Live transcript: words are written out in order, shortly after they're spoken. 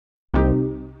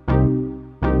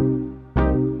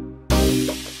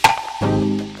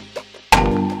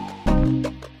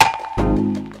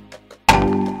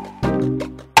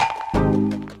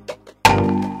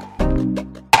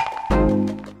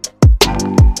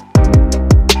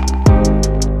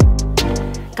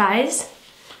Guys,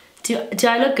 do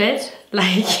I look good?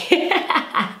 Like,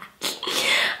 I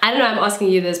don't know I'm asking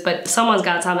you this, but someone's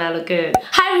gotta tell me I look good.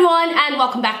 Hi everyone, and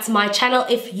welcome back to my channel.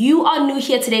 If you are new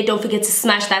here today, don't forget to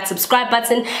smash that subscribe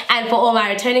button. And for all my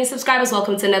returning subscribers,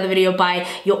 welcome to another video by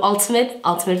your ultimate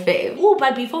fave. Oh,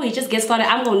 but before we just get started,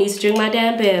 I'm gonna need to drink my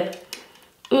damn bib.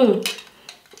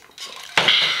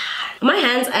 My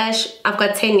hands, Ash, I've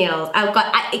got 10 nails.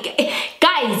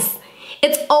 Guys,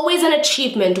 it's always an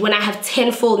achievement when I have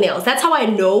 10 full nails. That's how I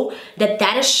know that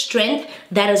that is strength,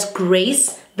 that is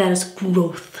grace, that is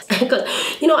growth. Because,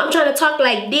 you know, I'm trying to talk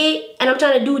like this, and I'm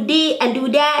trying to do this and do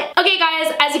that. Okay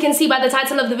guys, as you can see by the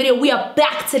title of the video, we are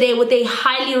back today with a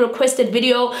highly requested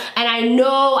video. And I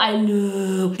know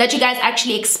that you guys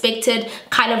actually expected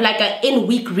kind of like an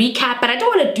in-week recap, but I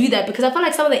don't want to do that because I feel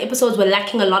like some of the episodes were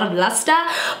lacking a lot of luster.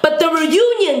 But the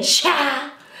reunion,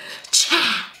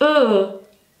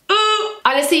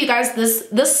 honestly, you guys,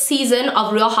 this season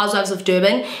of Real Housewives of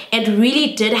Durban, it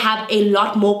really did have a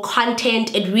lot more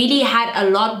content. It really had a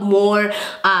lot more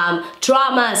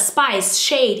drama, spice,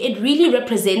 shade. It really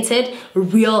represented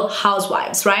Real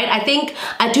Housewives, right?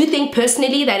 I do think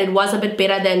personally that it was a bit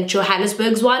better than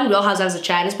Johannesburg's one, Real Housewives of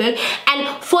Johannesburg,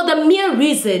 and for the mere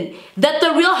reason that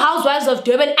the Real Housewives of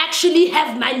Durban actually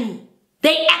have money.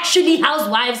 They actually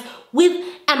housewives with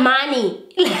money.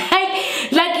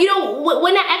 Like, you know,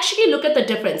 when I actually look at the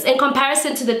difference in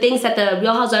comparison to the things that the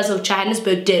Real Housewives of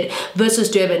Johannesburg did versus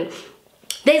Durban,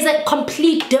 there's a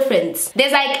complete difference.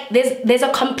 There's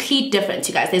a complete difference,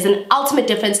 you guys. There's an ultimate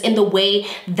difference in the way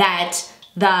that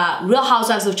the Real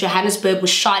Housewives of Johannesburg was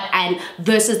shot and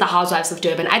versus the Housewives of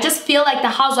Durban. I just feel like the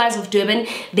Housewives of Durban,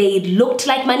 they looked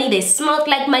like money, they smelled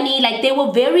like money, like they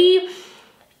were very,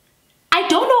 I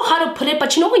don't know how to put it,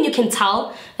 but you know when you can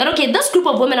tell that, okay, this group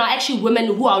of women are actually women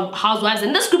who are housewives,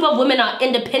 and this group of women are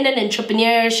independent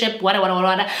entrepreneurship, whatever.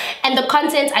 And the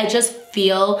content, I just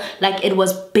feel like it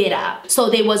was better. So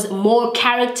there was more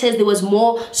characters, there was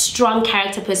more strong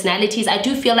character personalities. I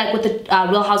do feel like with the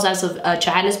Real Housewives of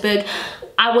Johannesburg,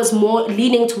 I was more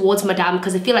leaning towards Madame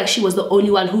because I feel like she was the only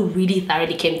one who really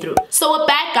thoroughly came through. So we're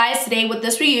back, guys, today with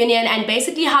this reunion, and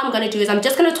basically how I'm gonna do is I'm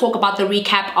just gonna talk about the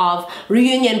recap of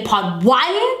reunion part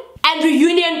 1 and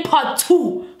reunion part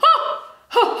 2.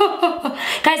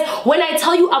 Guys, when I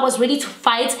tell you I was ready to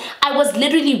fight, I was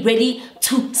literally ready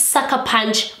to sucker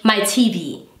punch my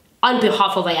TV on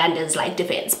behalf of Ayanda's like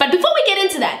defense. But before we get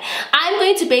into that, I'm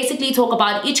going to basically talk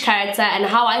about each character and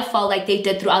how I felt like they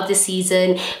did throughout the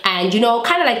season, and you know,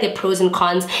 kind of like their pros and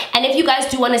cons. And if you guys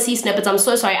do want to see snippets, I'm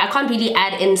so sorry, I can't really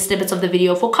add in snippets of the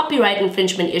video for copyright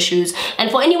infringement issues.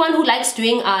 And for anyone who likes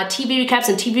doing TV recaps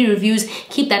and TV reviews,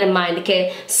 keep that in mind,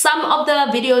 okay? Some of the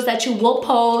videos that you will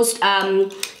post,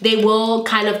 they will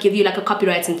kind of give you like a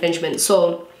copyright infringement.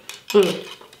 So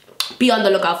be on the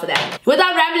lookout for that.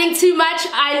 Without rambling too much,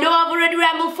 I know I've already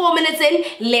rambled 4 minutes in,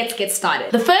 let's get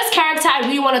started. The first character I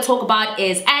really want to talk about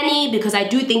is Annie, because I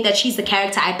do think that she's the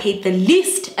character I paid the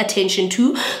least attention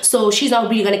to, so she's not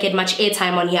really gonna get much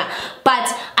airtime on here.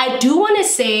 But I do want to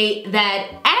say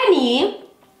that Annie,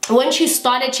 when she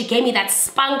started, she gave me that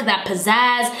spunk, that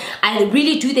pizzazz. I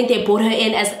really do think they brought her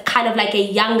in as kind of like a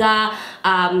younger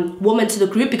woman to the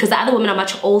group, because the other women are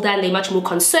much older and they're much more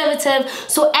conservative.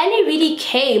 So Annie really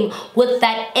came with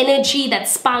that energy, that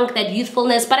spunk, that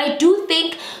youthfulness. But I do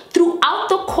think throughout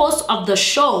the course of the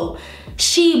show,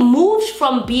 she moved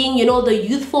from being, you know, the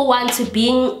youthful one to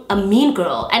being a mean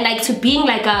girl, and like to being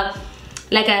like a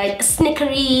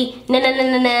snickery,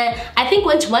 nah. I think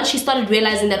once she started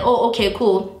realizing that, oh, okay,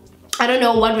 cool, I don't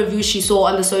know what reviews she saw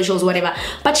on the socials, whatever,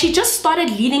 but she just started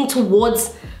leaning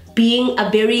towards being a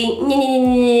very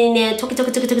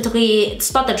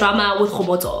start the drama with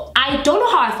Roboto. I don't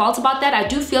know how I felt about that. I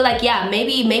do feel like, yeah,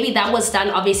 maybe that was done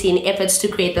obviously in efforts to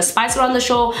create the spice around the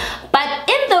show, but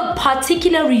in the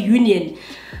particular reunion,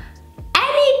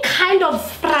 Annie kind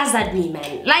of frazzed me,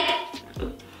 man. Like,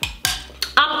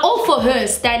 I'm all for her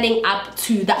standing up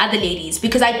to the other ladies,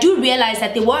 because I do realize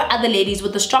that there were other ladies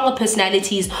with the stronger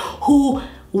personalities who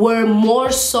were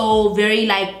more so very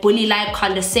like bully-like,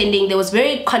 condescending. There was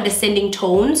very condescending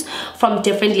tones from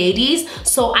different ladies,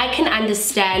 so I can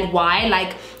understand why.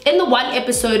 Like in the one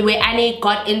episode where Annie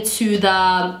got into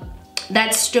that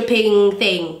stripping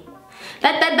thing,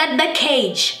 that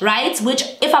cage, right? Which,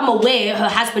 if I'm aware, her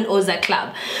husband owns that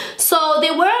club. So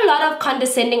there were a lot of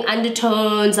condescending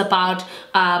undertones about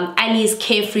Annie's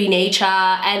carefree nature,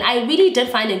 and I really did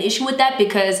find an issue with that,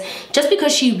 because just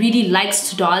because she really likes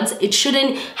to dance, it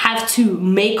shouldn't have to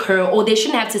make her, or they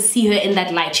shouldn't have to see her in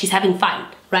that light. She's having fun,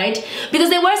 right? Because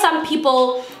there were some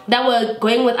people that were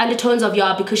going with undertones of,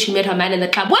 yeah, because she met her man in the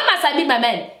club. Where must I meet my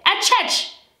man? At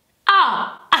church.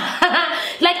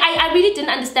 Like I really didn't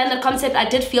understand that concept. I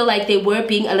did feel like they were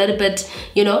being a little bit,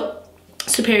 you know,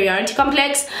 superiority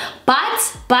complex,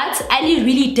 but Annie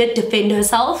really did defend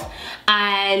herself,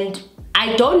 and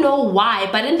I don't know why,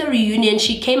 but in the reunion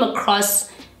she came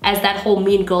across as that whole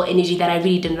mean girl energy that I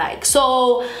really didn't like.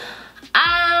 So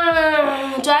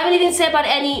do I have anything to say about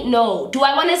Annie? No. Do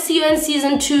I want to see her in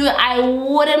season 2? I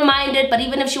wouldn't mind it, but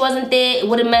even if she wasn't there, it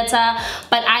wouldn't matter.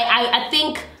 But I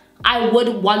think I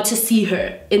would want to see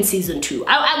her in season 2.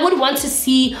 I would want to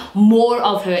see more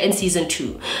of her in season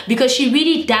 2, because she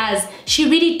really does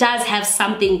have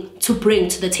something to bring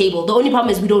to the table. The only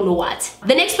problem is we don't know what.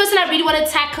 The next person I really want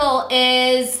to tackle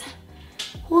is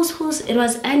it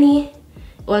was Annie,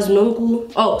 it was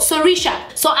Nonku, oh, Sorisha.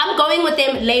 So I'm going with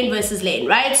them lane versus lane,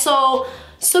 right? So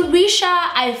Sorisha,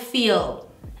 I feel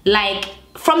like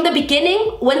from the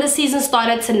beginning, when the season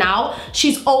started to now,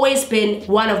 she's always been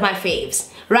one of my faves.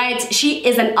 Right? She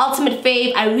is an ultimate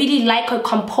fave. I really like her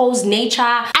composed nature.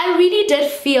 I really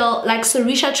did feel like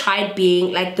Sorisha tried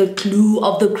being like the glue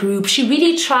of the group. She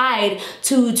really tried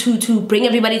to bring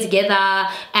everybody together,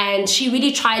 and she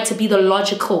really tried to be the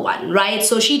logical one, right?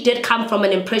 So she did come from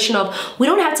an impression of, we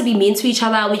don't have to be mean to each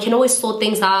other. We can always sort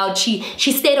things out. She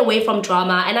stayed away from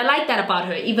drama, and I like that about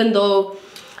her, even though,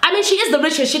 I mean, she is the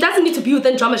richest. She doesn't need to be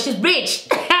within drama. She's rich.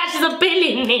 She's a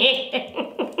billionaire.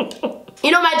 You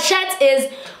know, my chat is,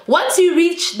 once you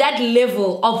reach that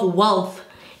level of wealth,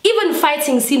 even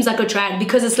fighting seems like a drag,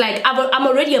 because it's like, I'm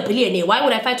already a billionaire. Why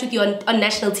would I fight with you on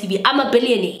national TV? I'm a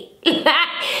billionaire.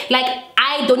 Like,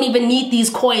 I don't even need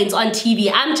these coins on TV.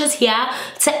 I'm just here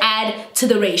to add to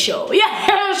the ratio. Yeah,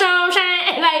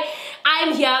 like,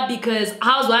 I'm here because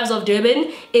Housewives of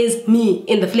Durban is me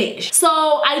in the flesh. So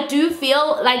I do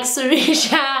feel like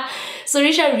Sorisha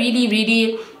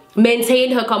really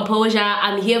maintained her composure.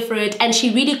 I'm here for it, and she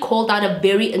really called out a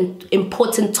very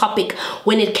important topic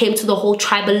when it came to the whole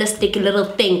tribalistic little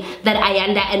thing that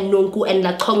Ayanda and Nonku and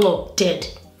Latongo did,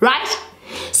 right?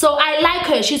 So I like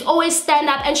her. She's always stand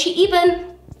up, and she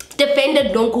even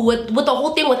defended Nonku with the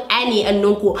whole thing with Annie and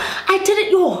Nonku. I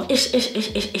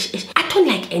don't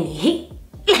like Annie, hey?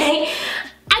 Like,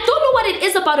 I don't know what it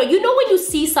is about her. You know when you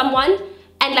see someone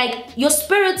and like your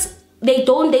spirits, they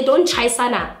don't chai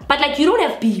sana, but like you don't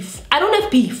have beef. I don't have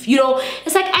beef, you know.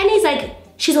 It's like Annie's like,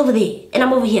 she's over there and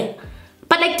I'm over here,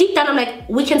 but like deep down I'm like,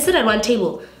 we can sit at one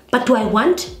table, but do I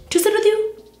want to sit with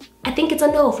you? I think it's a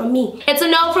no from me. It's a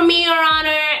no from me, Your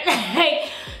Honor.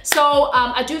 So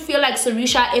I do feel like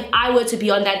Sorisha, if I were to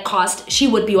be on that cast, she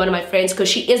would be one of my friends, because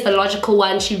she is the logical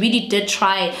one. She really did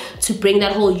try to bring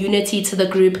that whole unity to the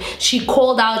group. She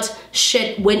called out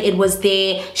shit when it was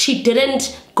there. She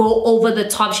didn't go over the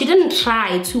top. She didn't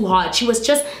try too hard. She was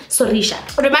just Sorisha.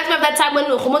 It reminds me of that time when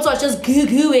Khomoto was just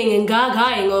goo-gooing and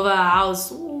gagaing over our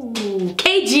house. Ooh,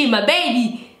 KG, my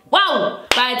baby. Wow.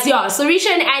 But yeah,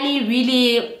 Sorisha and Annie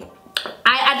really,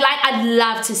 I'd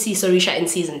love to see Sorisha in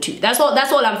season 2. That's all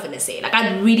I'm finna say. Like,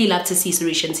 I'd really love to see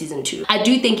Sorisha in season 2. I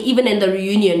do think even in the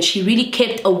reunion, she really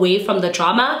kept away from the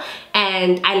drama,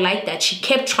 and I like that. She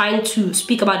kept trying to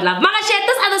speak about love. Mama, she had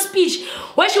this other speech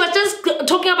where she was just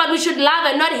talking about we should love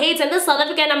and not hate, and this South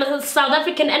African, I'm a South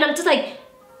African, and I'm just like,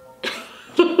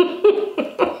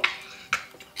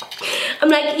 I'm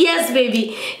like, yes,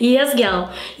 baby. Yes,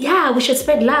 girl. Yeah, we should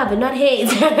spread love and not hate.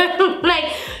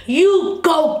 Like, you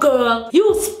go, girl.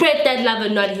 You spread that love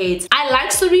and not hate. I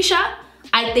like Sorisha.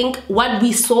 I think what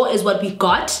we saw is what we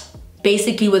got,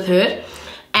 basically, with her.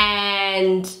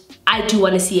 And I do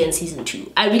want to see her in season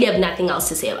 2. I really have nothing else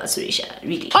to say about Sorisha,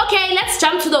 really. Okay, let's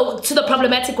jump to the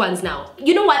problematic ones now.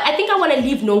 You know what? I think I want to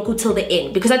leave Nonku till the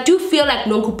end, because I do feel like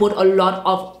Nonku brought a lot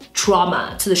of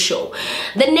drama to the show.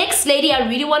 The next lady I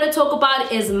really want to talk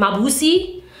about is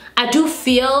Mabusi. I do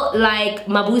feel like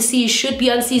Mabusi should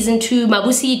be on season 2.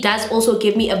 Mabusi does also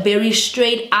give me a very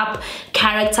straight up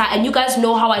character, and you guys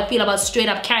know how I feel about straight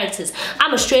up characters.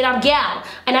 I'm a straight up gal,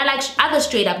 and I like other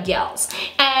straight up gals.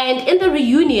 And in the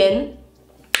reunion,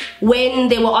 when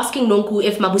they were asking Nonku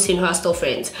if Mabusi and her are still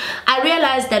friends, I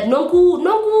realized that Nonku,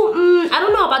 I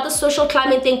don't know about the social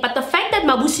climbing thing, but the fact that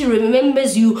Mabusi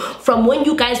remembers you from when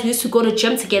you guys used to go to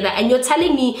gym together, and you're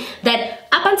telling me that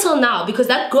up until now, because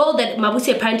that girl that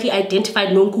Mabusi apparently identified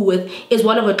Nonku with is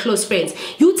one of her close friends,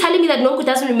 you telling me that Nonku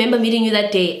doesn't remember meeting you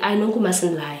that day? Nonku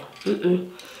mustn't lie.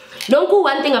 Nonku,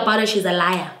 one thing about her, she's a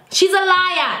liar. She's a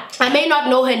liar. I may not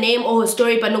know her name or her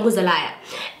story, but Nonku's a liar.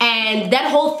 And that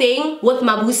whole thing with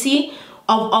Mabusi,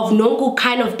 of Nonku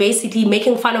kind of basically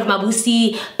making fun of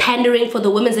Mabusi, pandering for the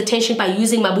women's attention by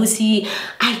using Mabusi,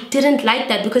 I didn't like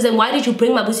that, because then why did you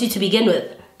bring Mabusi to begin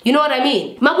with? You know what I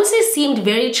mean? Mabusi seemed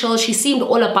very chill. She seemed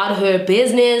all about her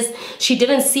business. She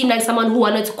didn't seem like someone who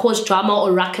wanted to cause drama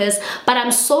or ruckus. But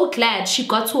I'm so glad she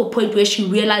got to a point where she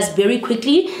realized very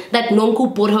quickly that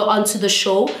Nonku brought her onto the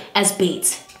show as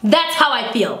bait. That's how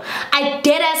I feel. I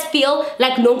deadass feel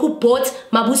like Nonku brought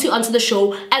Mabusi onto the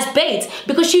show as bait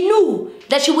because she knew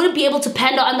that she wouldn't be able to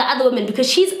pander on the other women because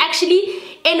she's actually,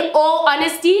 in all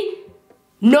honesty,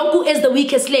 Nonku is the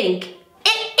weakest link.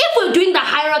 If we're doing the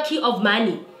hierarchy of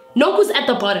money, Nonku's at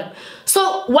the bottom.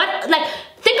 So what, like,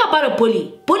 think about a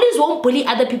bully. Bullies won't bully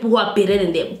other people who are better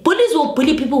than them. Bullies will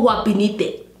bully people who are beneath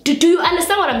them. Do you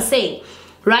understand what I'm saying?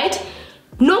 Right?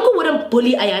 Nonku wouldn't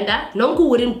bully Ayanda. Nonku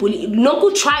wouldn't bully.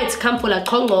 Nonku tried to come for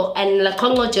Lakongo, and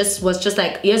Lakongo was just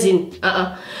like, yes, And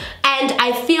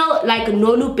I feel like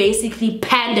Nonu basically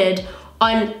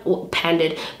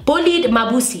bullied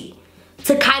Mabusi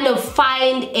to kind of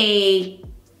find a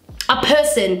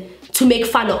person to make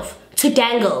fun of, to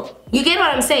dangle. You get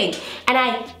what I'm saying? And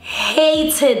I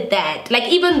hated that. Like,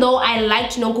 even though I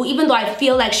liked Nonku, even though I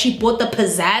feel like she brought the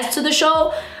pizzazz to the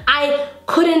show, I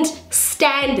couldn't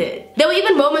stand it. There were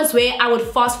even moments where I would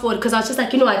fast forward because I was just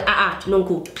like, you know what,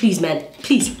 Nonku, please, man,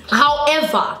 please.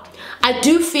 However, I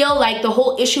do feel like the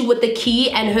whole issue with the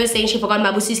key and her saying she forgot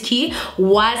Mabusi's key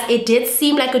was, it did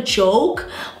seem like a joke,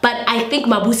 but I think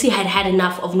Mabusi had had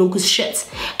enough of Nonku's shit.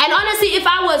 And honestly, if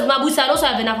I was Mabusi, I'd also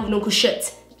have enough of Nonku's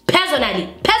shit.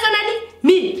 Personally,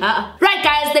 me. Right,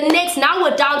 guys, now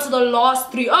we're down to the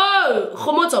last 3. Oh,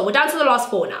 Khomoto, we're down to the last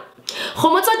 4 now.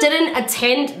 Khomoto didn't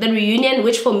attend the reunion,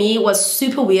 which for me was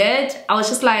super weird. I was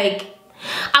just like,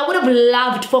 I would have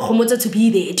loved for Khomoto to be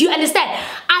there. Do you understand?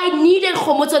 I needed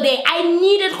Khomoto there. I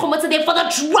needed Khomoto there for the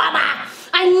drama.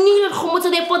 I needed Khomoto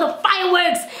there for the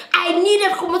fireworks. I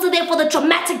needed Khomoto there for the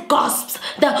dramatic gasps.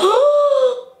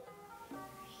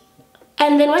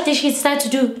 And then what did she decide to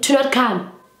do? To not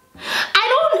come.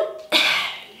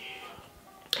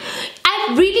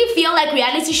 I really feel like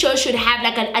reality shows should have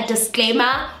like a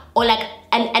disclaimer or like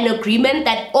an agreement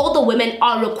that all the women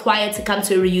are required to come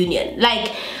to a reunion.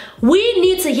 Like, we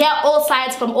need to hear all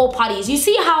sides from all parties. You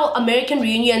see how American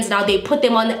reunions now, they put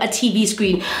them on a TV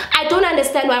screen. I don't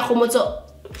understand why Khomoto...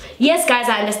 Yes, guys,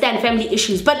 I understand family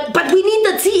issues, but we need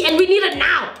the tea and we need it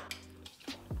now.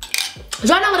 You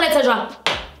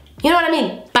know what I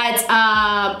mean? But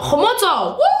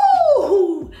Khomoto,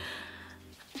 woo!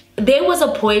 There was a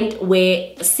point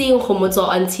where seeing Khomoto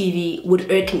on TV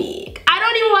would irk me. I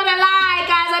don't even want to lie,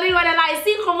 guys. I don't even want to lie.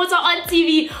 Seeing Khomoto on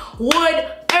TV would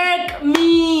irk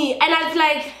me. And I was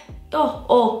like,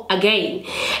 oh, again.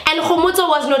 And Khomoto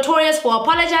was notorious for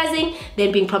apologizing,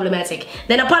 then being problematic.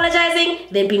 Then apologizing,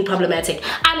 then being problematic.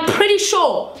 I'm pretty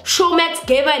sure Showmax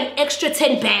gave her an extra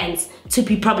 10 bands to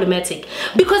be problematic.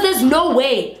 Because there's no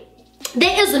way.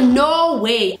 There is no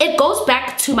way. It goes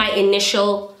back to my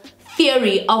initial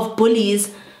theory of bullies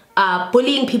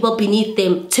bullying people beneath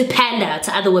them to pander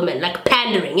to other women, like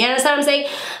pandering. You understand what I'm saying?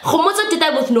 Khomoto did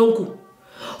that with Nonku.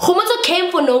 Khomoto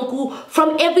came for Nonku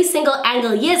from every single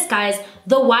angle. Yes, guys,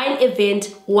 the wine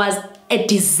event was a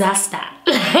disaster.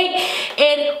 Like,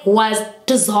 it was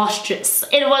disastrous.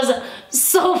 It was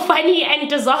so funny and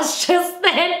disastrous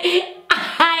that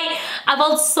I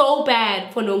felt so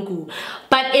bad for Nonku.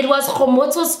 But it was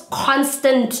Khomoto's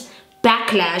constant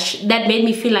backlash that made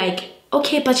me feel like,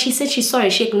 okay, but she said she's sorry.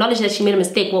 She acknowledged that she made a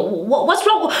mistake. What's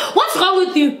wrong? What's wrong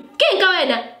with you?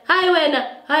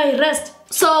 Hi, rest.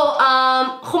 So,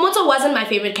 Khomoto wasn't my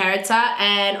favorite character,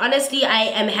 and honestly, I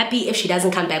am happy if she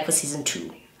doesn't come back for season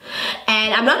 2.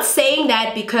 And I'm not saying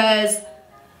that because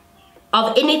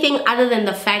of anything other than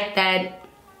the fact that,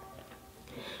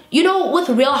 you know, with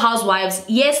Real Housewives,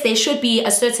 yes, there should be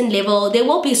a certain level, there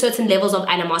will be certain levels of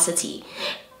animosity.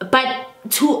 But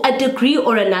to a degree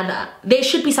or another, there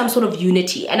should be some sort of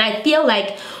unity. And I feel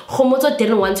like Khomoto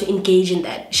didn't want to engage in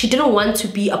that. She didn't want to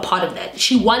be a part of that.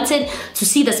 She wanted to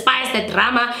see the spice, the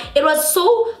drama. It was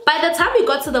so, by the time we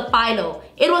got to the final,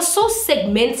 it was so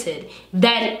segmented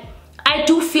that I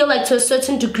do feel like to a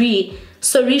certain degree,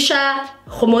 Sarisha,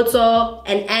 Khomoto,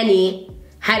 and Annie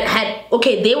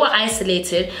okay, they were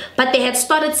isolated, but they had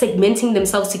started segmenting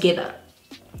themselves together.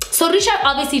 So Risha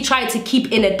obviously tried to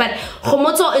keep in it, but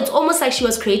Khomoto, it's almost like she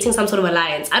was creating some sort of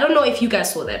alliance. I don't know if you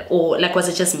guys saw that, or like, was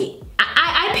it just me?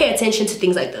 I pay attention to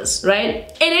things like this,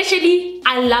 right? Initially,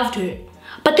 I loved her.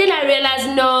 But then I realized,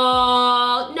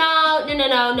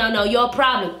 no, you're a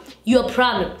problem. You're a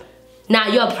problem. Nah,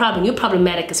 you're a problem. You're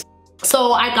problematic as f.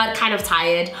 So I got kind of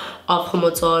tired of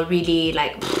Khomoto, really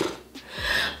like, pfft.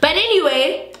 But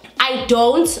anyway, I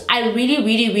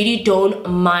really don't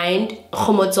mind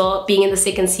Khomoto being in the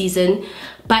 2nd season,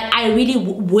 but I really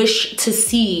wish to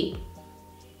see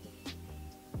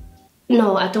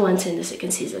No, I don't want her in the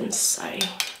second season. Sorry.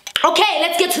 Okay,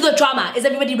 let's get to the drama. Is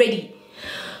everybody ready?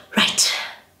 Right.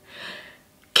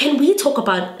 Can we talk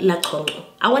about xoxo?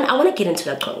 I want to get into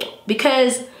xoxo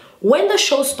because when the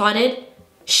show started,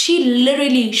 she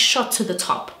literally shot to the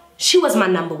top. She was my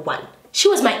number one. She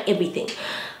was my everything.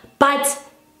 But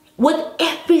with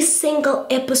every single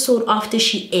episode after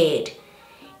she aired,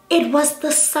 it was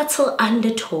the subtle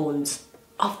undertones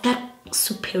of that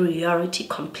superiority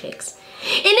complex.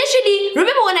 Initially,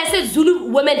 remember when I said Zulu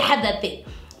women have that thing?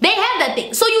 They have that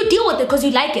thing. So you deal with it because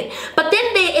you like it. But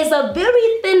then there is a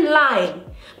very thin line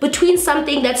between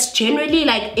something that's generally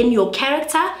like in your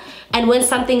character and when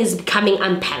something is becoming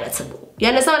unpalatable. You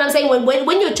understand what I'm saying?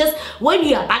 When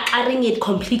you are backering it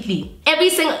completely. Every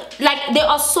single, like there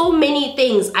are so many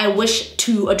things I wish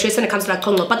to address when it comes to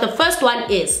xoxo. But the first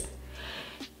one is,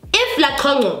 if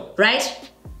xoxo, right?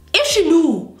 If she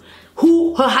knew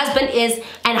who her husband is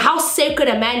and how sacred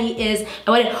a man he is,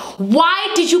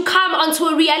 why did you come onto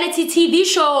a reality TV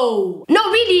show?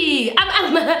 No, really,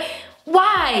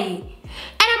 why?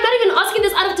 And I'm not even asking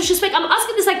this out of disrespect. I'm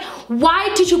asking this like,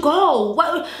 why did you go?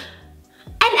 What?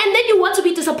 And then you want to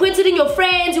be disappointed in your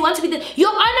friends. You want to be you're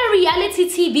on a reality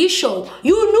TV show.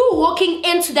 You knew walking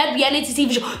into that reality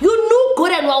TV show. You knew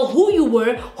good and well who you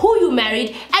were, who you married,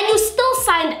 and you still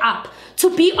signed up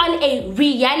to be on a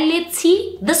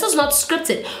reality, this is not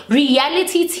scripted,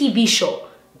 reality TV show,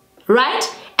 right?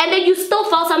 And then you still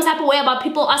felt some type of way about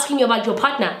people asking you about your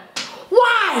partner.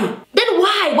 Why? Then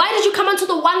why? Why did you come onto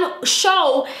the one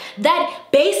show that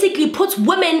basically puts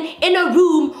women in a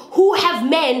room who have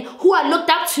men who are looked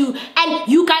up to,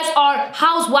 and you guys are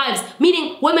housewives,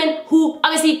 meaning women who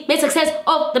obviously made success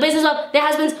of the business of their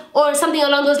husbands or something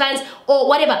along those lines or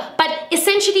whatever. But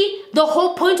essentially, the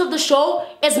whole point of the show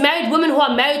is married women who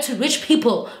are married to rich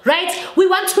people, right? We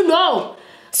want to know.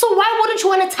 So why wouldn't you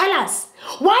want to tell us?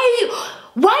 Why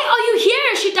are you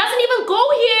here? She doesn't even go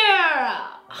here.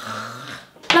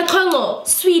 xoxo,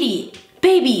 sweetie,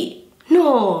 baby,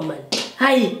 no man,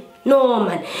 hi, no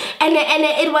man. And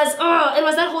it was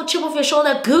that whole chip off your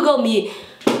shoulder, Google me,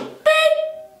 babe.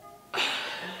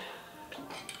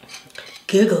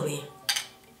 Google me.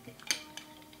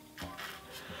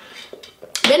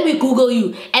 Then we Google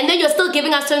you, and then you're still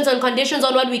giving us terms and conditions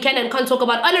on what we can and can't talk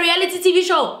about on a reality TV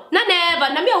show. Nah,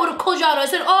 never. Nami, I would have called you out. I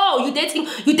said, oh, you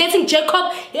dating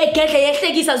Jacob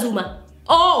Zuma.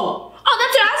 Oh,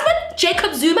 that's your husband?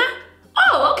 Jacob Zuma?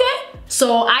 Oh, okay.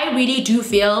 So I really do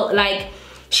feel like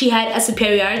she had a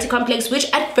superiority complex,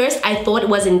 which at first I thought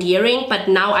was endearing, but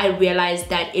now I realized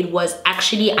that it was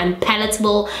actually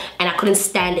unpalatable and I couldn't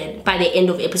stand it by the end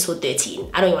of episode 13.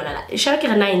 I don't even want to lie. Should I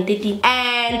get a 9, 13?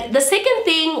 And the second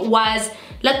thing was,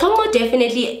 xoxo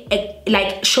definitely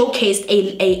like showcased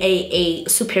a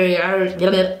superior,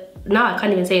 no, I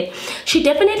can't even say it. She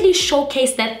definitely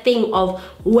showcased that thing of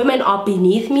women are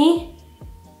beneath me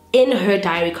in her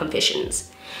diary confessions.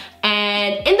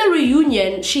 And in the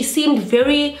reunion, she seemed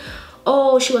very,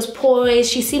 she was poised.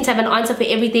 She seemed to have an answer for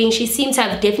everything. She seemed to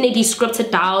have definitely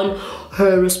scripted down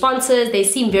her responses. They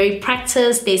seemed very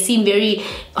practiced. They seemed very,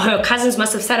 her cousins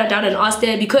must have sat her down and asked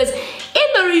her, because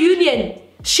in the reunion,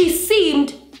 she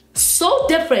seemed so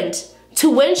different to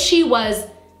when she was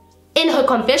in her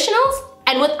confessionals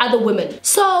and with other women.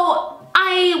 So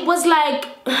I was like,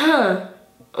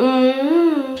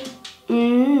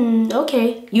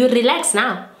 okay, you relax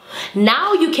now.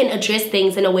 Now you can address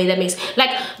things in a way that makes, like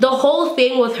the whole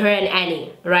thing with her and Annie,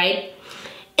 right?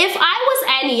 If I was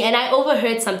Annie and I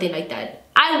overheard something like that,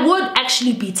 I would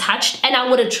actually be touched and I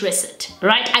would address it,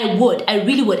 right? I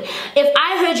really would. If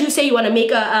I heard you say you want to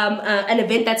make an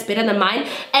event that's better than mine,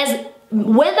 as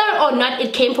whether or not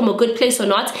it came from a good place or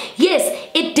not, yes,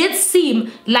 it did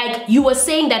seem like you were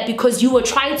saying that because you were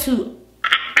trying to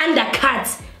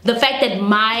undercut the fact that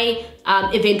my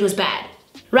event was bad,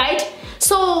 right?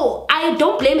 So I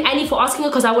don't blame Annie for asking her,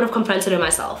 because I would have confronted her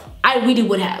myself. I really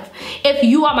would have. If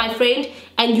you are my friend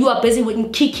and you are busy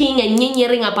with kicking and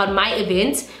nyinyering about my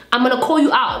event, I'm gonna call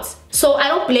you out. So I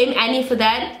don't blame Annie for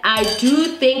that. I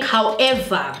do think,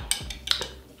 however,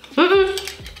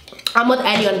 I'm with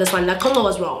Annie on this one. xoxo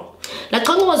was wrong.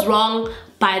 xoxo was wrong,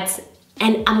 but,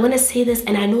 and I'm gonna say this,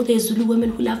 and I know there's Zulu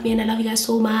women who love me and I love you guys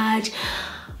so much,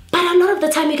 but a lot of the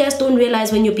time you guys don't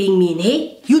realize when you're being mean,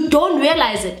 hey? You don't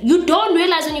realize it. You don't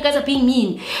realize when you guys are being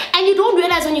mean. And you don't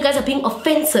realize when you guys are being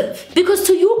offensive. Because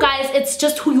to you guys, it's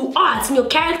just who you are. It's in your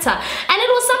character. And it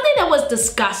was something that was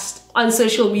discussed on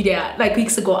social media like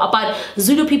weeks ago about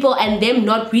Zulu people and them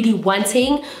not really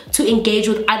wanting to engage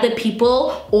with other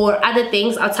people or other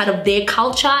things outside of their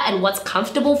culture and what's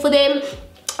comfortable for them.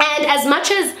 And as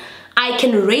much as I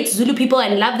can rate Zulu people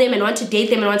and love them and want to date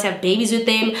them and want to have babies with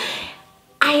them,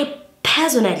 I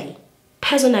personally,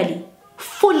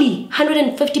 fully,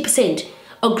 150%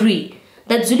 agree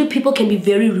that Zulu people can be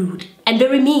very rude and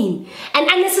very mean and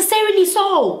unnecessarily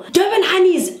so. Durban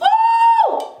honeys,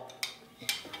 oh!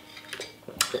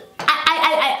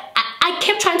 I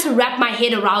kept trying to wrap my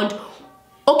head around,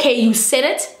 okay, you said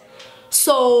it,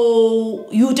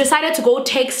 so you decided to go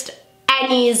text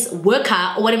Annie's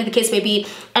worker or whatever the case may be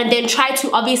and then try to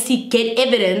obviously get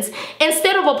evidence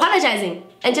instead of apologizing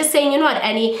and just saying, you know what,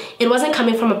 Annie, it wasn't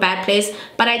coming from a bad place,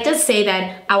 but I did say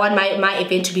that I want my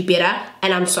event to be better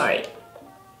and I'm sorry.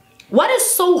 What is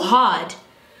so hard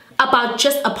about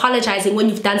just apologizing when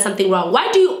you've done something wrong?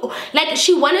 Why do you, like,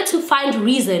 she wanted to find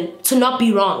reason to not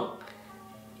be wrong.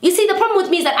 You see, the problem with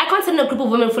me is that I can't sit in a group of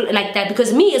women like that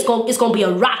because me, it's going to be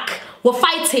a rock. We're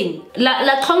fighting.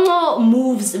 La Congo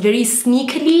moves very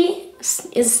sneakily.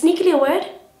 Is sneakily a word?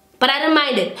 But I didn't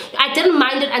mind it. I didn't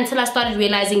mind it until I started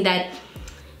realizing that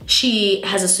she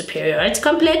has a superiority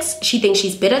complex. She thinks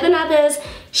she's better than others.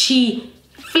 She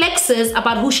flexes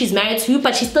about who she's married to,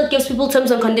 but she still gives people terms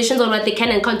and conditions on what they can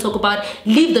and can't talk about.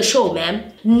 Leave the show,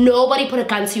 ma'am. Nobody put a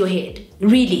gun to your head.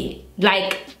 Really.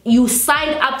 Like, you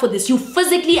signed up for this. You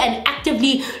physically and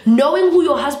actively, knowing who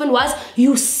your husband was,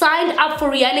 you signed up for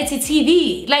reality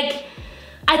TV. Like,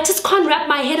 I just can't wrap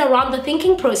my head around the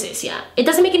thinking process, yeah. It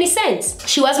doesn't make any sense.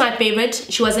 She was my favorite.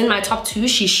 She was in my top 2.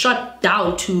 She shot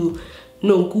down to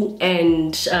Nonku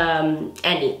and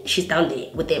Annie. She's down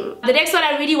there with them. The next one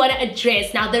I really want to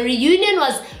address. Now, the reunion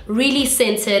was really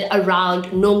centered around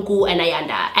Nonku and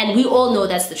Ayanda, and we all know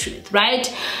that's the truth, right?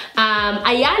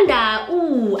 Ayanda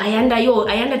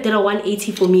did a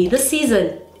 180 for me this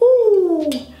season.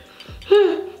 Ooh.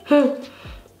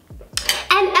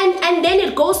 And then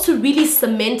it goes to really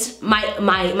cement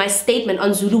my statement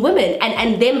on Zulu women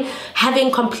and them having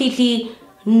completely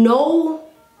no,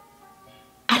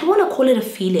 I don't want to call it a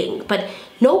feeling, but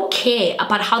no care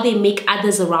about how they make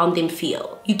others around them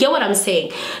feel. You get what I'm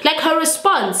saying? Like, her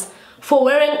response for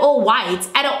wearing all white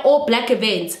at an all black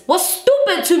event was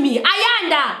stupid to me.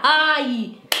 Ayanda,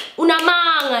 ay,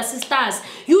 unamanga, sisters.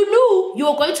 You knew you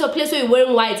were going to a place where you're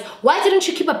wearing white. Why didn't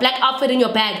you keep a black outfit in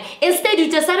your bag? Instead, you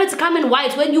decided to come in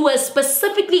white when you were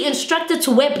specifically instructed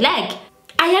to wear black.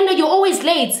 Ayanda, you're always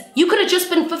late. You could have just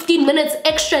been 15 minutes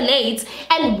extra late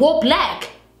and wore black.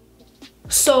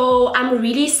 So I'm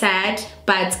really sad,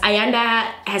 but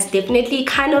Ayanda has definitely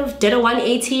kind of did a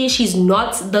 180. She's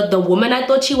not the woman I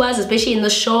thought she was, especially in the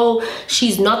show.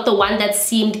 She's not the one that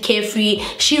seemed carefree.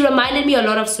 She reminded me a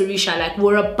lot of Sarisha, like,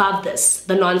 we're above this,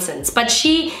 the nonsense. But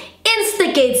she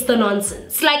instigates the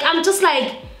nonsense. Like, I'm just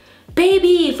like,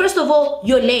 baby, first of all,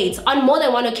 you're late on more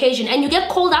than one occasion and you get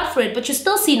called out for it, but you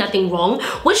still see nothing wrong,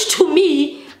 which to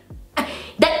me,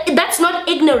 that's not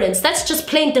ignorance, that's just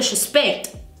plain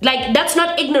disrespect. Like, that's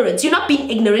not ignorance. You're not being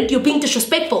ignorant, you're being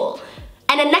disrespectful.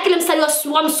 And then late.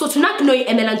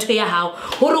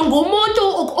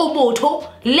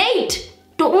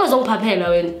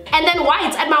 And then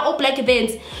white at my all black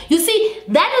events. You see,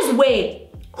 that is where,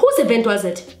 whose event was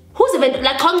it? Whose event?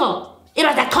 Like Congo. It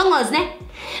was like Congo's, ne?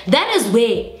 That is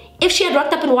where, if she had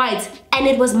rocked up in white and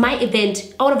it was my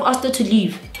event, I would have asked her to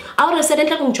leave. I would have said, I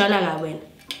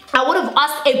would have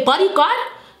asked a bodyguard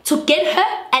to get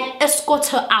her and escort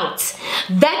her out.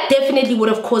 That definitely would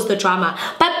have caused the drama.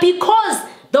 But because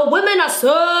the women are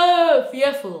so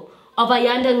fearful of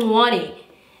Ayanda and Nwani,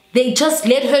 they just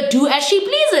let her do as she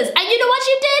pleases. And you know what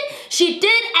she did? She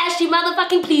did as she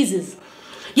motherfucking pleases.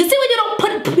 You see, when you don't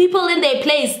put people in their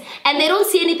place and they don't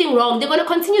see anything wrong, they're going to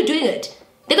continue doing it.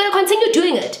 They're going to continue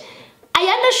doing it.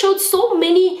 Ayanda showed so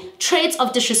many traits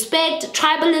of disrespect,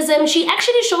 tribalism. She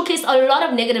actually showcased a lot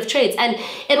of negative traits, and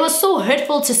it was so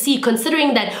hurtful to see,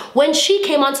 considering that when she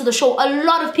came onto the show, a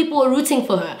lot of people were rooting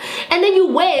for her. And then you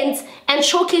went and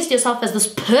showcased yourself as this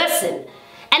person.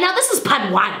 And now this is part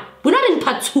 1. We're not in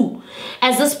part 2.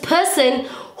 As this person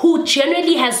who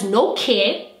generally has no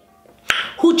care,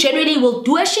 who generally will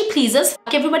do as she pleases,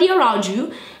 fuck everybody around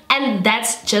you, and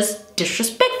that's just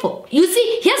disrespectful. You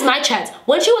see, here's my chat.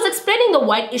 When she was explaining the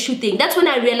white issue thing, that's when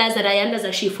I realized that Ayanda's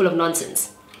actually full of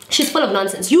nonsense. She's full of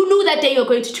nonsense. You knew that day you were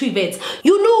going to 2 events.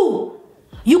 You knew.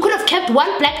 You could have kept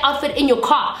one black outfit in your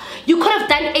car. You could have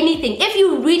done anything. If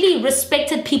you really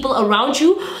respected people around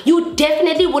you, you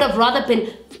definitely would have rather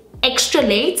been extra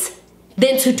late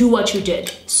than to do what you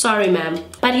did. Sorry, ma'am.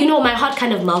 But you know, my heart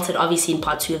kind of melted obviously in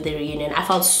part 2 of the reunion. I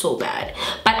felt so bad.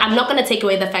 But I'm not gonna take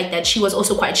away the fact that she was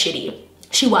also quite shitty.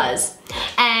 She was.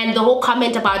 And the whole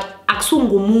comment about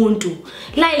Aksungu Muntu,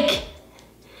 like,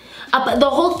 the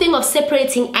whole thing of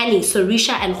separating Annie,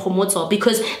 Sarisha and Khomoto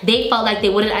because they felt like they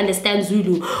wouldn't understand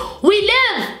Zulu. We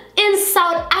live in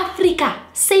South Africa,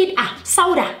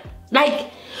 Sauda.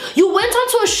 Like, You went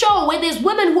onto a show where there's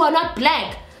women who are not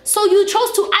black, so you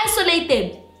chose to isolate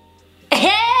them. Hey!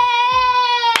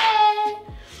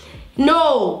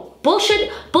 No, bullshit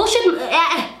must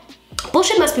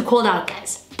be called out,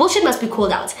 guys. Bullshit must be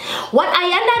called out. What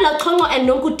Ayanda, Latongo, and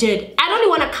Nonku did, I don't even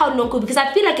want to count Nonku because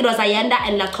I feel like it was Ayanda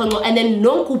and Latongo, and then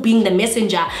Nonku being the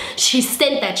messenger, she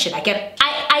sent that shit.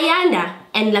 Ayanda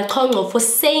and Latongo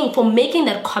for making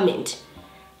that comment.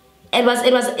 It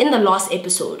was in the last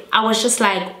episode. I was just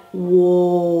like,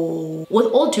 whoa. With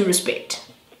all due respect,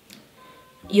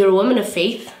 you're a woman of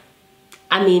faith.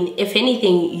 I mean, if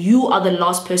anything, you are the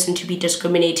last person to be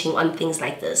discriminating on things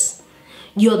like this.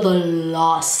 You're the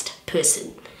last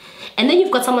person. And then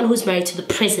you've got someone who's married to the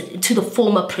president, to the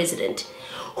former president,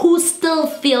 who still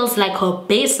feels like her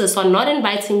basis on not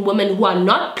inviting women who are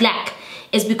not black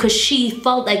is because she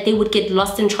felt like they would get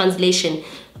lost in translation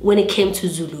when it came to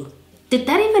Zulu. Did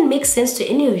that even make sense to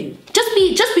any of you? Just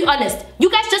be honest. You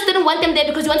guys just didn't want them there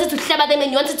because you wanted to clever them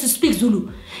and you wanted to speak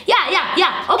Zulu.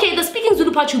 Yeah. Okay, the speaking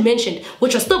Zulu part you mentioned,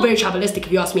 which was still very tribalistic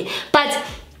if you ask me. But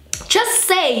just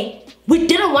say, we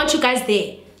didn't want you guys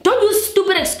there. Don't use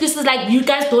stupid excuses like you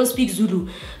guys don't speak Zulu.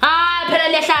 I'm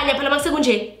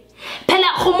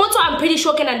pretty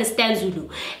sure can understand Zulu.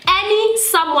 Annie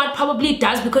somewhat probably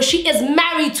does because she is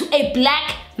married to a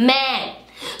black man.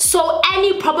 So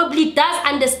Annie probably does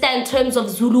understand terms of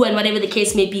Zulu and whatever the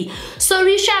case may be. So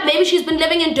Risha, maybe she's been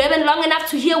living in Durban long enough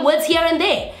to hear words here and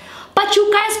there. But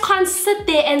you guys can't sit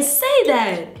there and say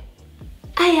that.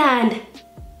 Ayan,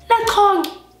 Latong.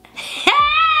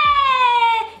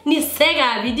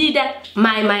 Nisega, we did that.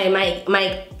 My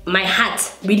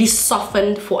heart really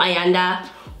softened for Ayanda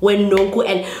when Nonku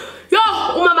and yo,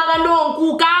 umama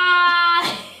Nonku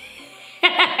guys.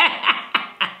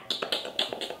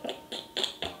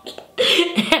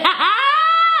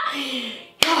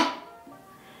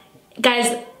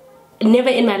 Guys, never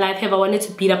in my life have I wanted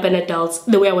to beat up an adult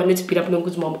the way I wanted to beat up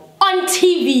Nonku's mom on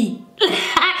TV.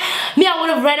 Me, I would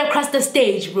have ran across the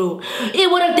stage, bro. It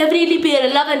would have definitely been a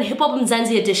Love and Hip Hop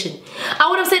Mzansi edition. I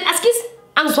would have said, Askis,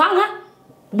 I'm Zwanga.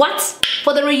 What?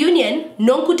 For the reunion,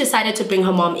 Nonku decided to bring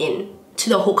her mom in to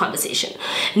the whole conversation.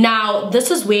 Now,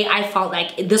 this is where I felt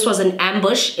like this was an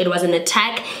ambush. It was an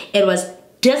attack. It was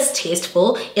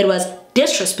distasteful. It was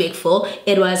disrespectful.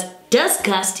 It was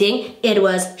disgusting. It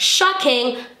was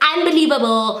shocking,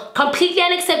 unbelievable, completely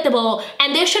unacceptable,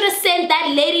 and they should have sent that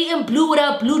lady in blue with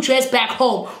her blue dress back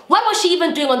home. What was she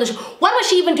even doing on the show? What was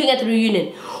she even doing at the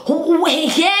reunion?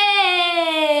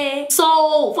 Yeah.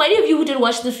 So for any of you who didn't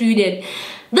watch this reunion,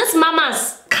 this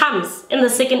mamas comes in the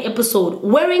second episode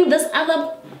wearing this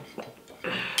other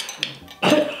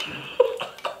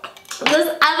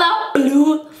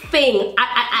blue thing.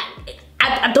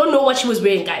 I don't know what she was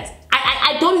wearing, guys.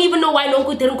 I don't even know why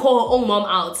Nonku didn't call her own mom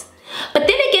out. But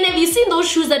then again, have you seen those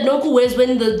shoes that Nonku wears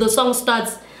when the song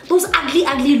starts? Those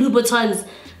ugly Louboutins.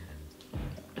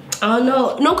 Oh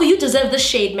no, Nonku, you deserve this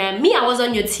shade, man. Me, I was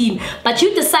on your team, but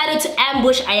you decided to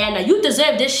ambush Ayanda. You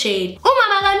deserve this shade. Oh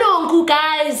mama Nonku,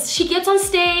 guys. She gets on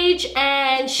stage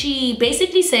and she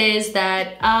basically says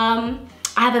that I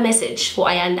have a message for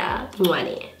Ayanda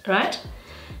Mwani, right?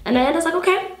 And Ayanda's like,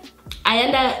 okay.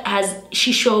 Ayanda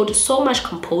she showed so much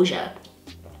composure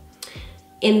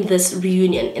in this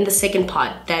reunion, in the second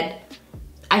part, that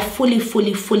I fully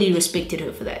respected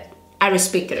her for that. I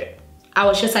respected her. I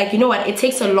was just like, you know what, it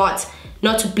takes a lot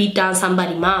not to beat down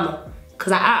somebody mama,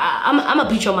 because I'm a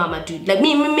beat your mama, dude. Like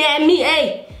me,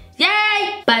 hey,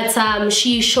 yay! But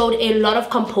she showed a lot of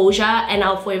composure and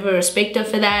I'll forever respect her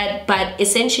for that. But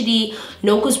essentially,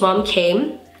 Nonku's mom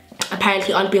came,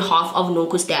 apparently on behalf of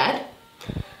Nonku's dad.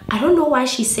 I don't know why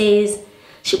she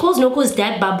calls Nonku's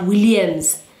dad Bob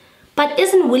Williams. But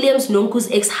isn't Williams Nonku's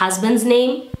ex-husband's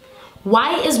name?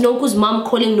 Why is Nonku's mom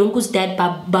calling Nonku's dad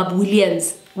Bob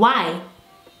Williams? Why?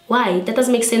 That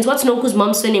doesn't make sense. What's Nonku's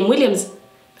mom's surname? Williams?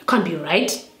 That can't be right.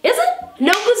 Is it?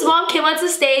 Nonku's mom came onto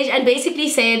stage and basically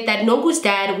said that Nonku's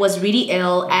dad was really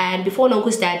ill, and before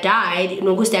Nonku's dad died,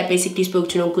 Nonku's dad basically spoke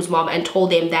to Nonku's mom and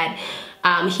told them that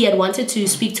he had wanted to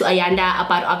speak to Ayanda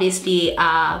about obviously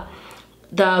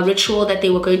the ritual that they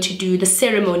were going to do, the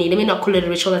ceremony. Let me not call it a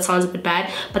ritual, that sounds a bit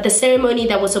bad, but the ceremony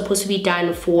that was supposed to be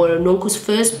done for Nonku's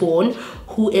firstborn,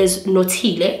 who is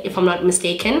Notile, if I'm not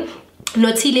mistaken.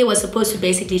 Notile was supposed to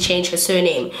basically change her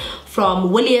surname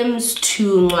from Williams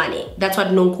to Ngwane. That's what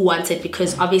Nonku wanted,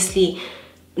 because obviously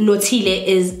Notile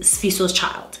is Sfiso's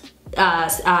child,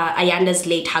 Ayanda's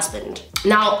late husband.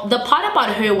 Now, the part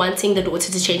about her wanting the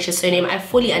daughter to change her surname, I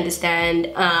fully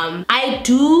understand. I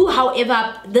do,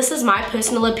 however, this is my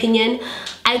personal opinion,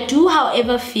 I do,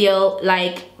 however, feel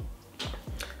like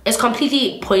it's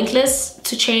completely pointless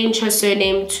to change her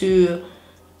surname to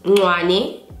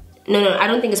Ngwane. No, I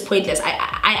don't think it's pointless.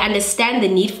 I understand the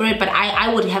need for it, but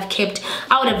I would have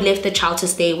left the child to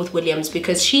stay with Williams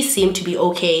because she seemed to be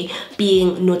okay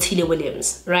being Notile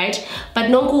Williams, right? But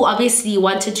Nonku obviously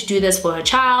wanted to do this for her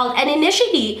child. And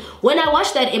initially, when I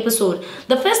watched that episode,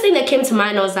 the first thing that came to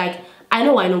mind, I was like, I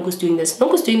know why Nonku's doing this.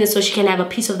 Nonku's doing this so she can have a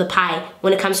piece of the pie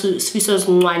when it comes to Sfiso's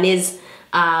Ngwane's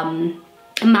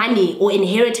money or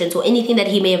inheritance or anything that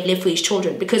he may have left for his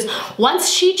children. Because once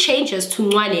she changes to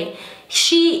Ngwane,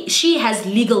 she has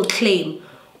legal claim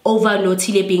over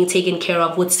Notile being taken care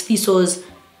of with Sfiso's,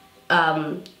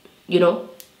 you know,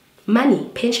 money,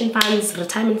 pension funds,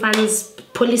 retirement funds,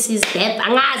 policies, debt,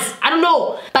 I don't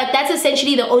know. But that's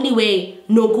essentially the only way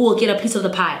Nonku will get a piece of the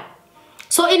pie.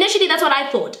 So initially, that's what I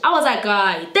thought. I was like,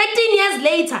 13 years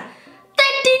later,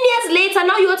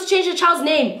 now you want to change your child's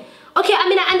name. Okay, I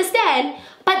mean, I understand,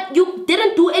 but you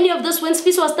didn't do any of this when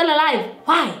Sfiso was still alive.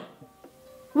 Why?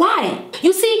 Why?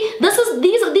 You see, these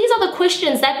are the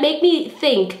questions that make me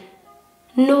think,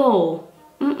 no,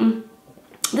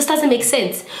 this doesn't make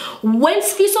sense. When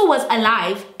Sfiso was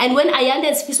alive and when Ayanda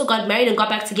and Sfiso got married and got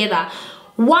back together,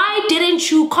 why didn't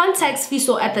you contact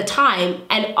Sfiso at the time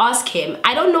and ask him?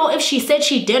 I don't know if she said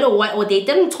she did or what, or they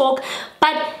didn't talk,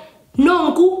 but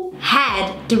Nonku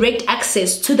had direct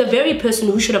access to the very person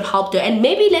who should have helped her. And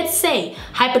maybe, let's say,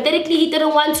 hypothetically, he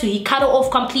didn't want to. He cut her off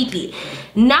completely.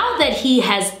 Now that he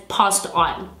has passed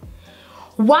on,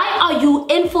 why are you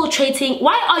infiltrating,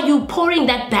 why are you pouring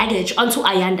that baggage onto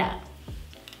Ayanda?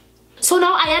 So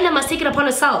now Ayanda must take it upon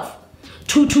herself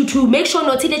to make sure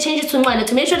Notile changes to Ngwane,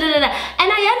 to make sure And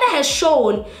Ayanda has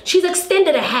shown, she's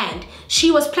extended a hand.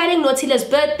 She was planning Notile's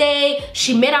birthday,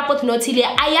 she met up with Notile.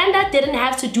 Ayanda didn't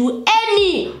have to do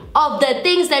any of the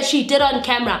things that she did on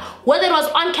camera, whether it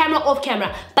was on camera or off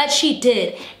camera, but she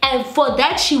did. And for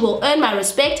that, she will earn my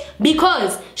respect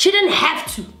because she didn't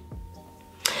have to.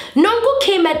 Nonku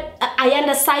came at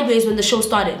Ayanda sideways when the show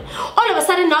started. All of a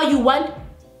sudden now you want...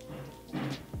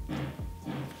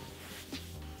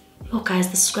 Oh guys,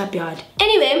 the scrapyard.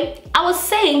 Anyway, I was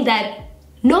saying that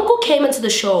Nonku came into the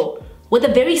show with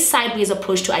a very sideways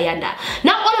approach to Ayanda.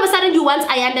 Now all of a sudden you want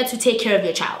Ayanda to take care of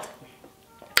your child.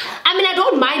 I mean, I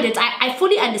don't mind it, I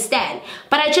fully understand,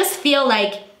 but I just feel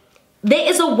like there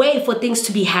is a way for things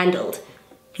to be handled.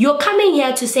 You're coming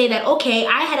here to say that, okay,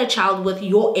 I had a child with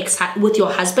your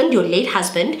husband, your late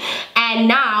husband, and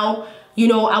now, you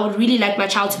know, I would really like my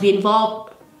child to be involved.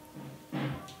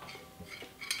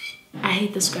 I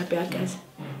hate the scrapyard, guys.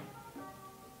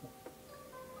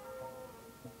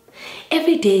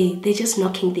 Every day, they're just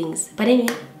knocking things. But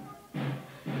anyway.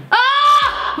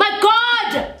 Ah! My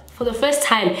God! For the first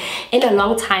time in a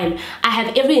long time, I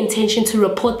have every intention to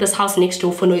report this house next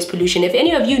door for noise pollution. If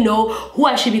any of you know who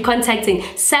I should be contacting,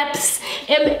 SAPS,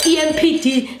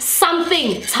 EMPD,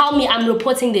 something, tell me, I'm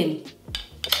reporting them.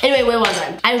 Anyway, where was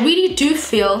I? I really do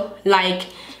feel like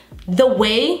the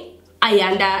way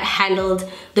Ayanda handled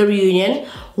the reunion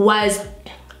was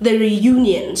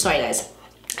sorry guys,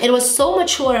 it was so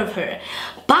mature of her,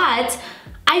 but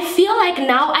I feel like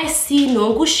now I see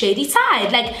Nonku's shady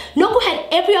side. Like, Nonku had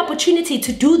every opportunity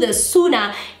to do this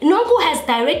sooner. Nonku has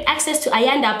direct access to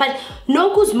Ayanda, but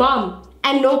Nonku's mom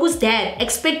and Nonku's dad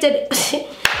expected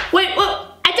wait,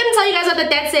 I didn't tell you guys what the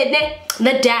dad said, ne?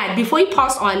 The dad, before he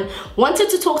passed on, wanted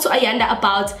to talk to Ayanda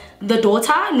about the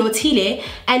daughter, Notile,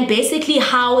 and basically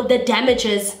how the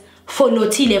damages for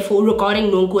Notile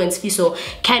regarding Nonku and Sfiso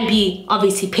can be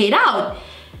obviously paid out. And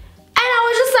I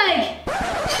was just like,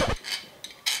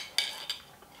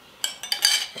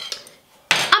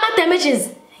 ama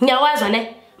damages, nyawazwa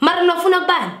ne? Mara nafuna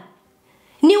kubani?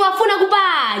 Ni wafuna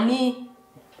kubani?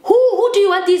 Who do you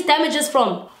want these damages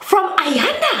from? From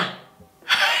Ayanda?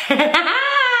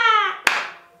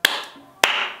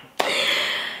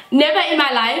 Never in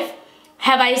my life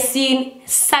have I seen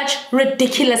such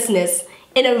ridiculousness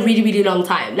in a really, really long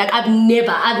time. Like, I've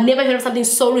never heard of something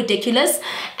so ridiculous,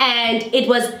 and it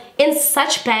was in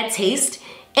such bad taste.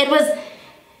 It was,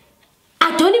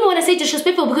 I don't even want to say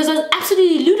disrespectful because it was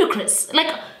absolutely ludicrous. Like,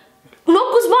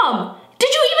 Nonku's mom, did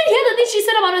you even hear the things she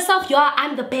said about herself? Yeah,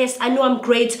 I'm the best, I know I'm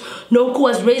great. Nonku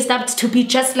was raised up to be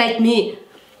just like me.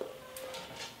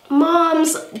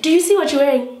 Moms, do you see what you're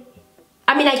wearing?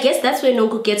 I mean, I guess that's where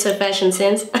Nonku gets her fashion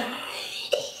sense.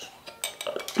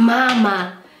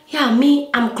 Mama, yeah, me,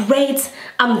 I'm great,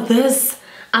 I'm this,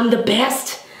 I'm the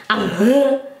best, I'm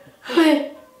her.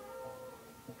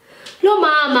 No,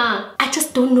 Mama, I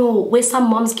just don't know where some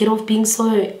moms get off being so,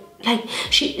 like,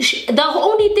 the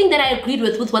only thing that I agreed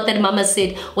with what that mama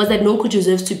said was that Nonku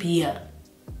deserves to be here.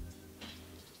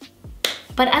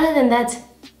 But other than that,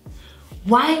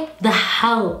 why the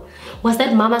hell was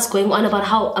that Mama's going on about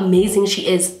how amazing she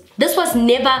is. This was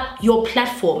never your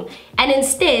platform, and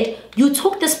instead you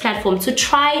took this platform to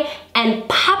try and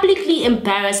publicly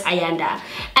embarrass Ayanda,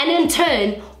 and in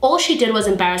turn all she did was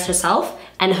embarrass herself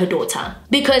and her daughter.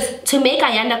 Because to make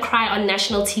Ayanda cry on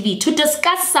national TV to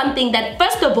discuss something that,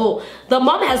 first of all, the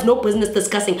mom has no business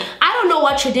discussing. I don't know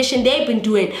what tradition they've been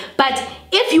doing, but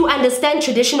if you understand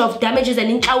tradition of damages and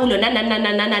inchaulo,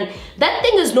 that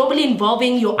thing is normally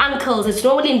involving your uncles. It's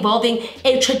normally involving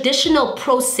a traditional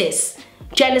process.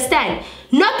 Do you understand?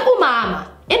 Not umama.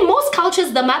 In most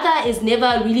cultures, the mother is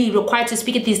never really required to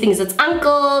speak at these things. It's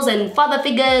uncles and father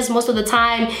figures most of the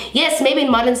time. Yes, maybe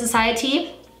in modern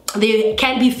society, there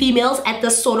can be females at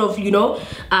this sort of, you know,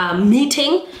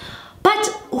 meeting. But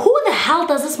who the hell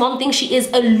does this mom think she is,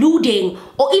 alluding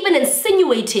or even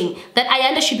insinuating that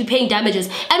Ayanda should be paying damages?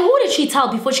 And who did she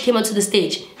tell before she came onto the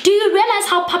stage? Do you realize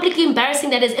how publicly embarrassing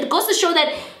that is? It goes to show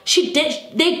that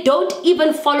they don't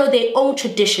even follow their own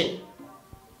tradition.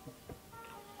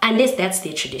 Unless that's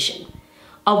their tradition,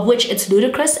 of which it's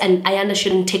ludicrous and Ayanda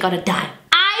shouldn't take out a dime.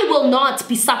 I will not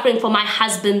be suffering for my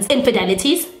husband's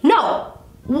infidelities. No.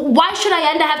 Why should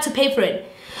Ayanda have to pay for it?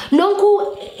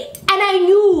 Nonku, and I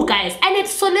knew, guys, and it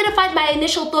solidified my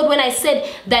initial thought when I said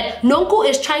that Nonku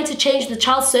is trying to change the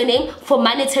child's surname for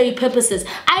monetary purposes.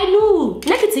 I knew,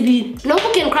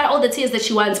 Nonku can cry all the tears that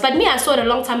she wants, but me, I saw it a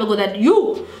long time ago that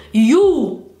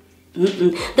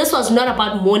this was not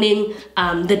about mourning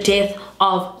the death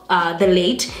of the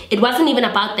late. It wasn't even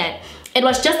about that. It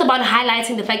was just about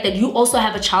highlighting the fact that you also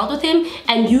have a child with him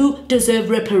and you deserve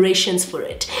reparations for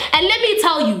it. And let me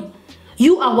tell you,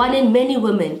 you are one in many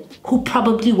women who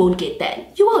probably won't get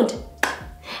that. You won't.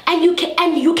 And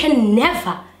you can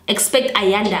never expect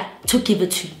Ayanda to give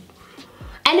it to you.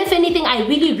 And if anything, I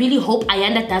really, really hope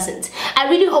Ayanda doesn't. I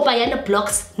really hope Ayanda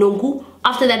blocks Nonku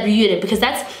after that reunion, because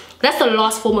that's the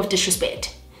last form of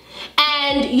disrespect.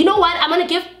 And you know what? I'm gonna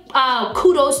give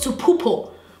kudos to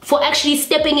Pupo for actually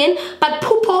stepping in, but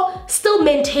Pupo still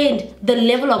maintained the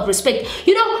level of respect.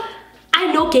 You know,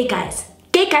 I know gay guys.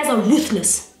 Gay guys are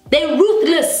ruthless. They're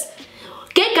ruthless.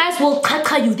 Gay guys will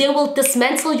kaka you. They will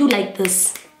dismantle you like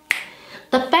this.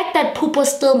 The fact that Pupo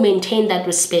still maintained that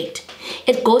respect,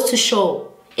 it goes to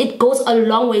show, it goes a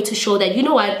long way to show that, you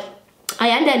know what,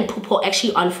 Ayanda and Pupo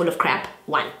actually aren't full of crap.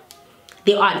 One.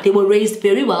 They aren't. They were raised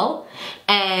very well,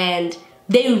 and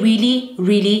they were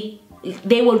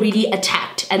really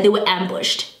attacked and they were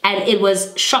ambushed, and it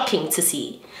was shocking to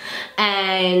see.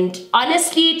 And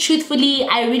honestly, truthfully,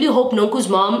 I really hope Nonku's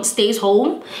mom stays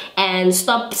home and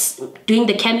stops doing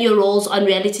the cameo roles on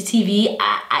reality TV.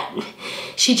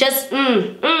 She just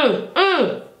I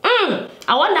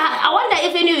wonder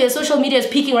if any of your social media is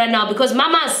peaking right now, because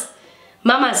mamas,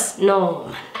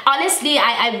 no. Honestly,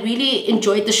 I really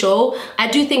enjoyed the show. I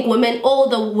do think all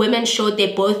the women showed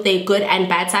their good and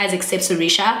bad sides except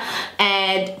Sarisha.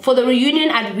 And for the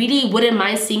reunion, I really wouldn't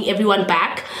mind seeing everyone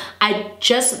back. I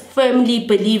just firmly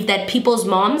believe that people's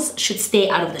moms should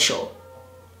stay out of the show,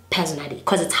 personally,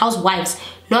 because it's housewives,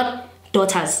 not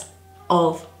daughters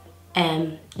of,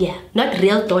 not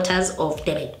real daughters of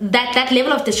Durban. That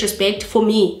level of disrespect for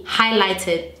me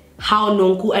highlighted how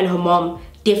Nonku and her mom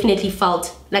definitely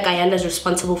felt like Ayanda's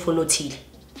responsible for no tea.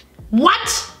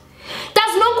 What?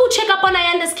 Does Nonku check up on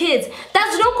Ayanda's kids?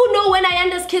 Does Nonku know when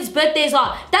Ayanda's kids' birthdays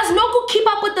are? Does Nonku keep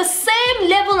up with the same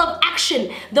level of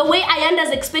action the way Ayanda's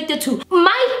expected to?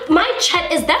 My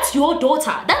chat is, that's your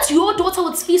daughter. That's your daughter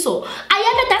with Sfiso.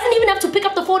 Ayanda doesn't even have to pick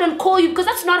up the phone and call you because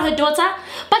that's not her daughter.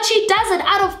 But she does it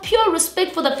out of pure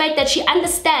respect for the fact that she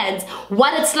understands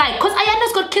what it's like. Because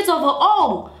Ayanda's got kids of her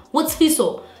own with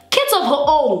Sfiso. Kids of her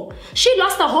own. She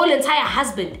lost her whole entire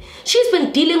husband. She's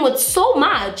been dealing with so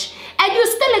much, and you're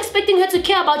still expecting her to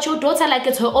care about your daughter like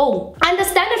it's her own.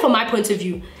 Understand it from my point of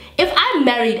view. If I'm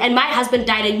married and my husband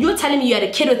died and you're telling me you had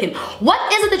a kid with him,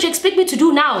 what is it that you expect me to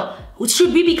do now?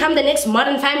 Should we become the next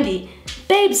modern family?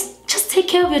 Babes, just take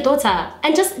care of your daughter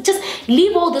and just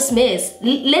leave all this mess.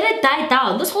 Let it die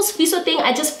down. This whole Sfiso thing,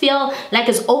 I just feel like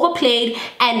it's overplayed.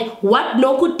 And what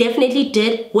Nonku definitely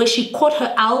did, where she caught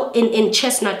her owl in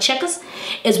chestnut checkers,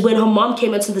 is when her mom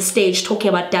came onto the stage talking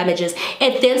about damages.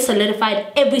 It then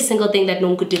solidified every single thing that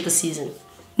Nonku did this season.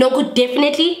 Nonku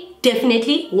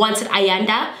definitely wanted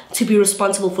Ayanda to be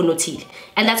responsible for Notil.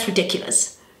 And that's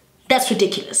ridiculous. That's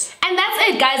ridiculous. And And that's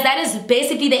it, guys. That is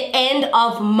basically the end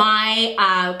of my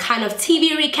kind of TV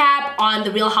recap on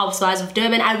the Real Housewives of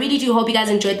Durban. I really do hope you guys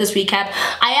enjoyed this recap.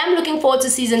 I am looking forward to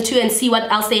season 2 and see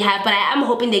what else they have, but I am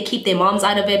hoping they keep their moms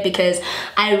out of it, because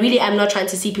I really am not trying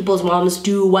to see people's moms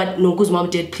do what Nogu's mom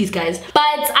did, please guys.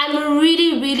 But I'm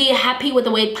really happy with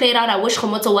the way it played out. I wish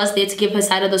Khomoto was there to give her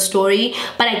side of the story,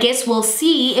 but I guess we'll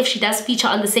see if she does feature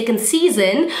on the second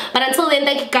season. But until then,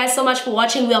 thank you guys so much for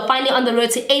watching. We are finally on the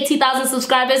road to 80,000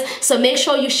 subscribers, so make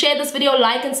sure you share this video,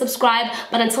 like and subscribe.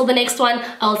 But until the next one,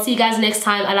 I'll see you guys next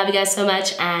time. I love you guys so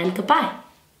much, and goodbye.